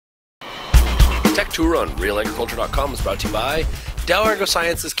TechTour on RealAgriculture.com is brought to you by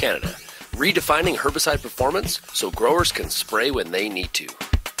AgroSciences Canada, redefining herbicide performance so growers can spray when they need to.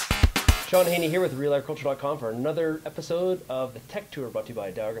 Sean Haney here with RealAgriculture.com for another episode of the TechTour brought to you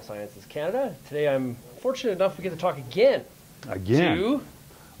by AgroSciences Canada. Today I'm fortunate enough we get to talk again. To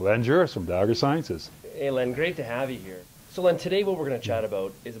Len Juras from AgroSciences. Hey Len, great to have you here. So Len, today what we're going to chat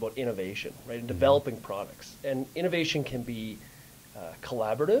about is about innovation, right, and developing products. And innovation can be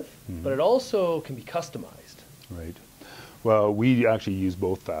collaborative, but it also can be customized. Right. Well, we actually use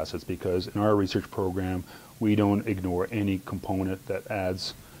both facets because in our research program, we don't ignore any component that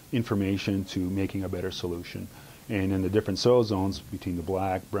adds information to making a better solution. And in the different soil zones between the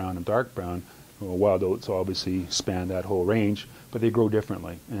black, brown, and dark brown, wild oats obviously span that whole range, but they grow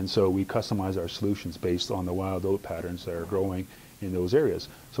differently. And so we customize our solutions based on the wild oat patterns that are growing in those areas.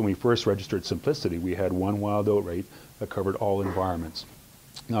 So when we first registered Simplicity, we had one wild oat rate that covered all environments.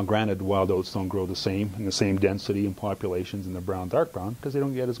 Now granted, wild oats don't grow the same in the same density and populations in the brown, dark brown because they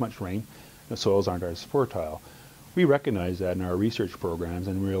don't get as much rain. The soils aren't as fertile. We recognize that in our research programs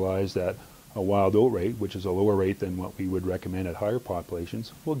and realize that a wild oat rate, which is a lower rate than what we would recommend at higher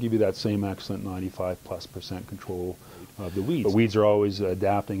populations, will give you that same excellent 95+% control of the weeds. But weeds are always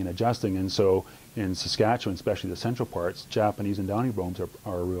adapting and adjusting, and so in Saskatchewan, especially the central parts, Japanese and downy bromes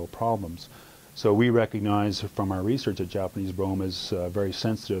are real problems. So we recognize from our research that Japanese brome is very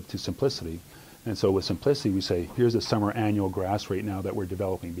sensitive to Simplicity. And so with Simplicity, we say, here's a summer annual grass rate now that we're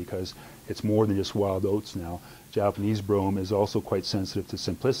developing because it's more than just wild oats now. Japanese brome is also quite sensitive to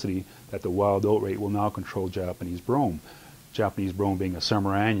Simplicity, that the wild oat rate will now control Japanese brome. Japanese brome being a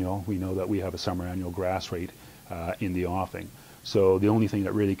summer annual, we know that we have a summer annual grass rate in the offing. So the only thing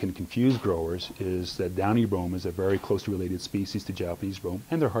that really can confuse growers is that downy brome is a very closely related species to Japanese brome,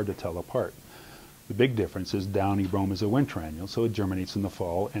 and they're hard to tell apart. The big difference is downy brome is a winter annual, so it germinates in the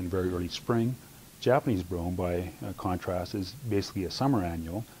fall and very early spring. Japanese brome, by contrast, is basically a summer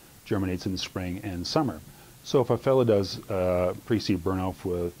annual, germinates in the spring and summer. So if a fellow does pre-seed burnoff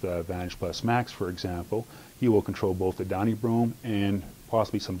with Vantage Plus Max, for example, he will control both the downy brome and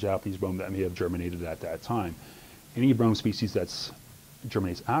possibly some Japanese brome that may have germinated at that time. Any brome species that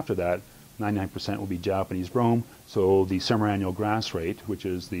germinates after that, 99% will be Japanese brome, so the summer annual grass rate, which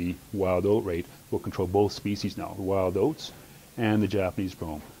is the wild oat rate, will control both species now, the wild oats and the Japanese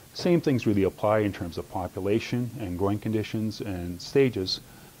brome. Same things really apply in terms of population and growing conditions and stages,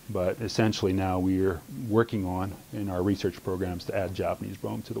 but essentially now we're working on in our research programs to add Japanese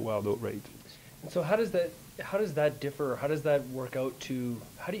brome to the wild oat rate. And so how does that differ? How does that work out to,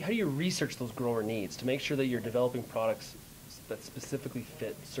 how do you research those grower needs to make sure that you're developing products that specifically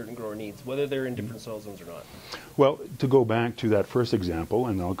fit certain grower needs, whether they're in different soil zones or not? Well, to go back to that first example,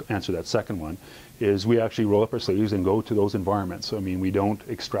 and I'll answer that second one, is we actually roll up our sleeves and go to those environments. I mean, we don't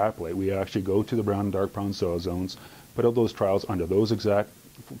extrapolate. We actually go to the brown and dark brown soil zones, put out those trials under those exact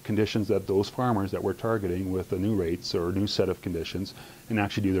conditions that those farmers that we're targeting with the new rates or new set of conditions, and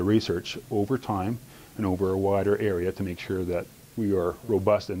actually do the research over time and over a wider area to make sure that we are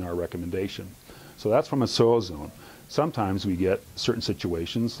robust in our recommendation. So that's from a soil zone. Sometimes we get certain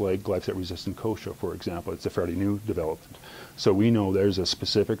situations like glyphosate-resistant kochia, for example. It's a fairly new development. So we know there's a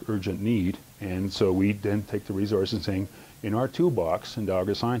specific urgent need, and so we then take the resources and saying, in our toolbox in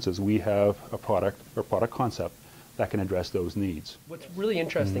AgroSciences, we have a product or product concept that can address those needs. What's really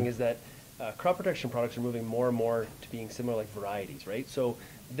interesting is that crop protection products are moving more and more to being similar like varieties, right? So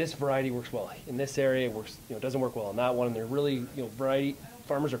this variety works well in this area, works, doesn't work well in that one, and they're really, variety,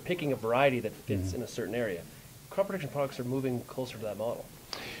 farmers are picking a variety that fits in a certain area. Crop protection products are moving closer to that model.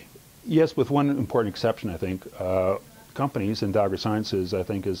 Yes, with one important exception, I think. Companies, and AgroSciences, I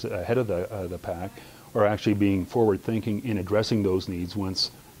think, is ahead of the pack, are actually being forward-thinking in addressing those needs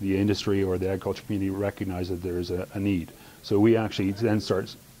once the industry or the agriculture community recognizes that there is a need. So we actually then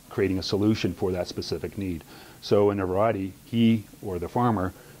start creating a solution for that specific need. So in a variety, he or the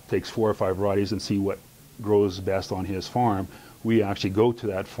farmer takes 4 or 5 varieties and see what grows best on his farm. We actually go to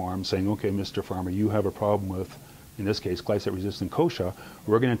that farm saying, okay, Mr. Farmer, you have a problem with, in this case, glyphosate-resistant kochia.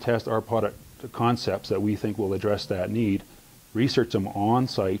 We're going to test our product concepts that we think will address that need, research them on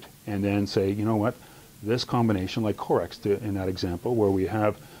site, and then say, you know what, this combination, like Corex in that example, where we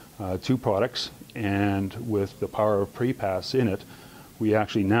have 2 products and with the power of pre-pass in it, we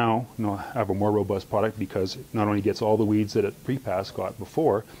actually now have a more robust product because it not only gets all the weeds that it pre-pass got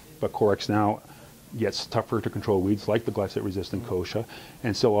before, but Corex now gets tougher to control weeds like the glyphosate-resistant kochia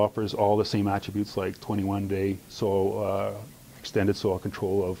and still offers all the same attributes like 21-day soil, extended soil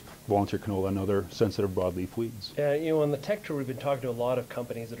control of volunteer canola and other sensitive broadleaf weeds. On the TechTour, we've been talking to a lot of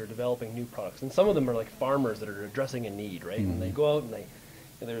companies that are developing new products, and some of them are like farmers that are addressing a need, right? And they go out and they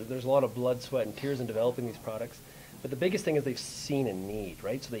there's a lot of blood, sweat, and tears in developing these products. But the biggest thing is they've seen a need,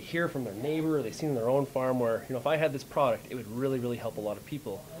 right? So they hear from their neighbor, or they've seen in their own farm where, if I had this product, it would really, really help a lot of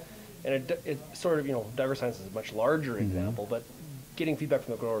people. And it sort of, AgroSciences is a much larger example, but getting feedback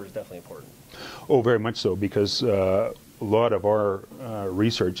from the grower is definitely important. Oh, very much so, because a lot of our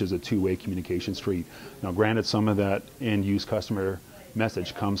research is a two-way communication street. Now, granted, some of that end-use customer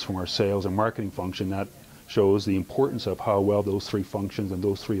message comes from our sales and marketing function. That shows the importance of how well those three functions and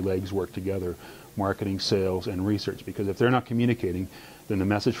those three legs work together: marketing, sales, and research. Because if they're not communicating, then the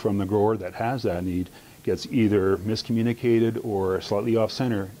message from the grower that has that need gets either miscommunicated or slightly off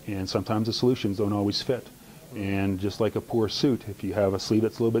center, and sometimes the solutions don't always fit. And just like a poor suit, if you have a sleeve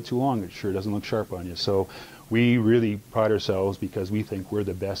that's a little bit too long, it sure doesn't look sharp on you. So we really pride ourselves because we think we're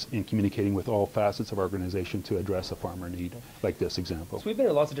the best in communicating with all facets of our organization to address a farmer need, like this example. So we've been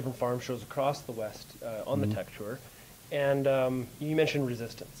at lots of different farm shows across the West on the TechTour, and you mentioned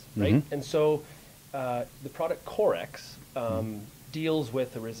resistance, right? And so the product Corex deals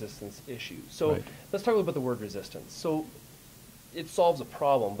with the resistance issue. So let's talk about the word resistance. So it solves a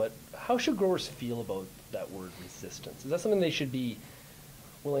problem, but how should growers feel about that word resistance? Is that something they should be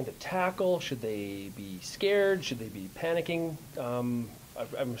willing to tackle? Should they be scared? Should they be panicking? I'm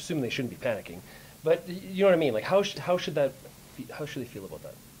assuming they shouldn't be panicking, but you know what I mean? Like how should they feel about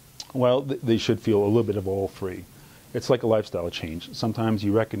that? Well, they should feel a little bit of all three. It's like a lifestyle change. Sometimes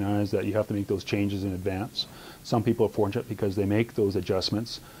you recognize that you have to make those changes in advance. Some people are fortunate because they make those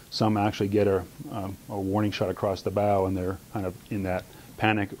adjustments. Some actually get a warning shot across the bow and they're kind of in that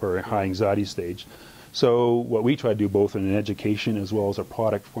panic or high anxiety stage. So what we try to do both in education as well as our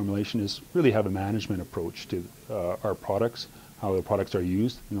product formulation is really have a management approach to our products, how the products are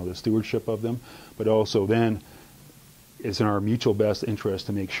used, the stewardship of them, but also then it's in our mutual best interest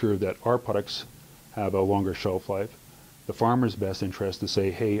to make sure that our products have a longer shelf life. The farmer's best interest to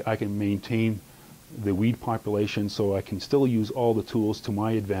say, hey, I can maintain the weed population so I can still use all the tools to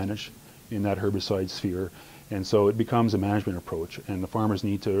my advantage in that herbicide sphere. And so it becomes a management approach, and the farmers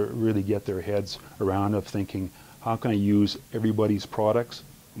need to really get their heads around of thinking, how can I use everybody's products,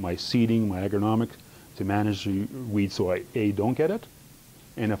 my seeding, my agronomic, to manage the weed so I, A, don't get it,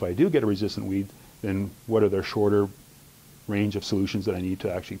 and if I do get a resistant weed, then what are their shorter range of solutions that I need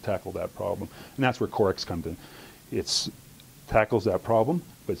to actually tackle that problem. And that's where Corex comes in. It tackles that problem,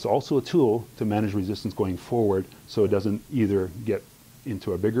 but it's also a tool to manage resistance going forward so it doesn't either get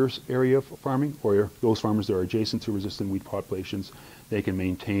into a bigger area of farming, or those farmers that are adjacent to resistant weed populations, they can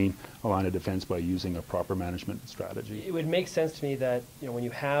maintain a line of defense by using a proper management strategy. It would make sense to me that when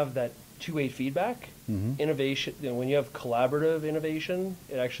you have that two-way feedback, innovation, when you have collaborative innovation,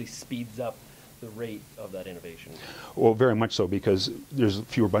 it actually speeds up the rate of that innovation. Well, very much so, because there's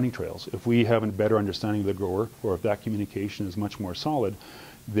fewer bunny trails. If we have a better understanding of the grower, or if that communication is much more solid,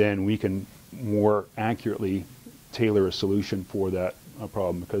 then we can more accurately tailor a solution for that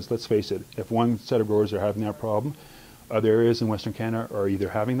problem. Because let's face it, if one set of growers are having that problem, other areas in Western Canada are either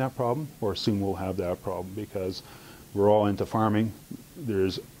having that problem or soon will have that problem, because we're all into farming.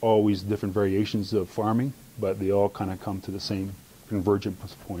 There's always different variations of farming, but they all kind of come to the same convergent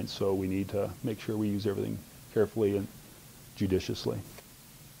points, so we need to make sure we use everything carefully and judiciously.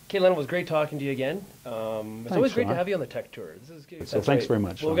 Okay, Len, it was great talking to you again. It's always great to have you on the TechTour. This is good. So thanks very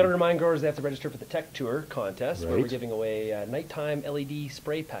much. Well, we've got to remind growers they have to register for the TechTour contest, where Right. we're giving away nighttime LED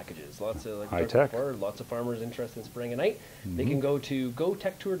spray packages. Lots of high tech. Lots of farmers interested in spraying at night. They can go to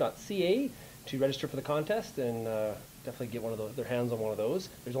gotechtour.ca to register for the contest and definitely get one of those, their hands on one of those.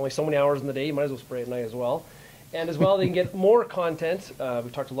 There's only so many hours in the day. You might as well spray at night as well. And as well, they can get more content.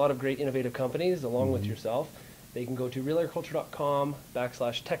 We've talked to a lot of great innovative companies along with yourself. They can go to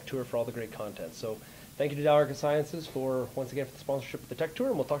realagriculture.com/TechTour for all the great content. So thank you to AgroSciences for, once again, for the sponsorship of the TechTour,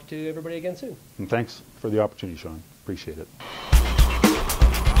 and we'll talk to everybody again soon. And thanks for the opportunity, Sean. Appreciate it.